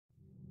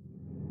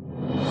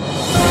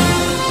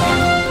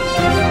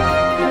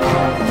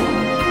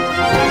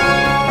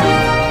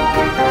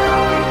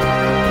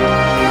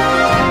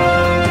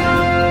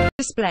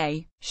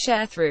Display.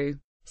 Sharethrough.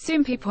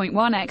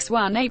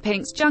 Soompi.1x1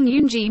 Apink's Jung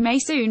Eun may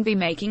soon be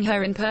making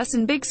her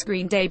in-person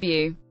big-screen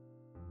debut.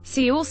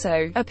 See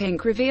also,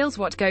 Apink reveals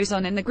what goes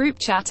on in the group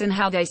chat and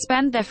how they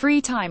spend their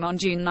free time. On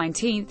June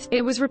 19,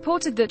 it was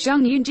reported that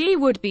Jung Eun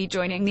would be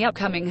joining the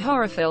upcoming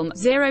horror film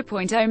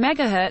 0.0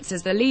 MHz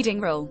as the leading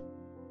role.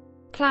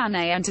 Plan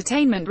A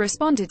Entertainment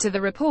responded to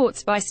the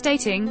reports by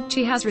stating,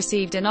 she has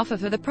received an offer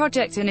for the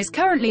project and is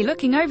currently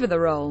looking over the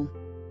role.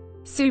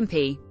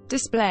 Soompi.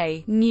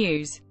 Display.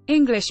 News.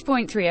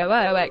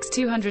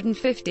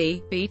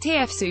 English.300x250,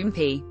 BTF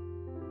Soompi.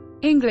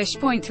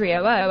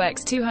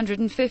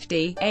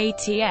 English.300x250,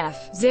 ATF,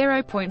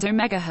 0.0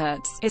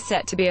 MHz, is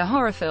set to be a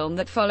horror film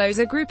that follows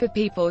a group of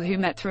people who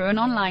met through an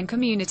online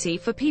community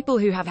for people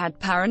who have had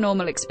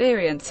paranormal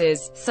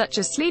experiences, such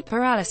as sleep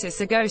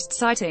paralysis or ghost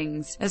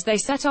sightings, as they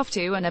set off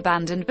to an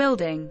abandoned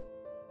building.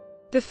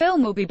 The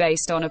film will be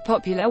based on a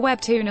popular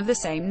webtoon of the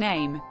same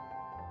name.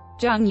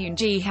 Jung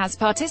Eun has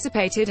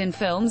participated in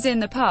films in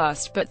the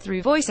past, but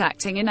through voice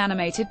acting in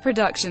animated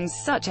productions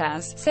such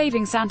as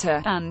Saving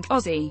Santa and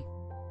Ozzy.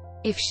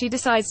 If she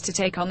decides to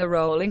take on the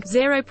role in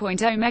 0.0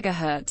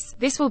 MHz,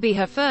 this will be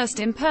her first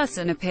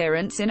in-person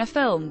appearance in a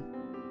film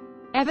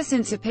ever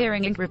since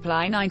appearing in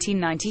Reply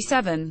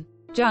 1997.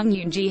 Jung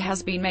Eun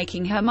has been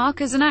making her mark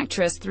as an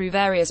actress through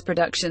various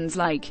productions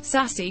like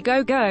Sassy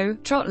Go Go,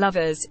 Trot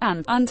Lovers,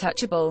 and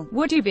Untouchable.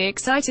 Would you be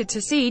excited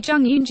to see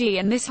Jung Eun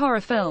in this horror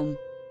film?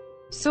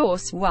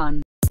 Source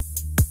 1.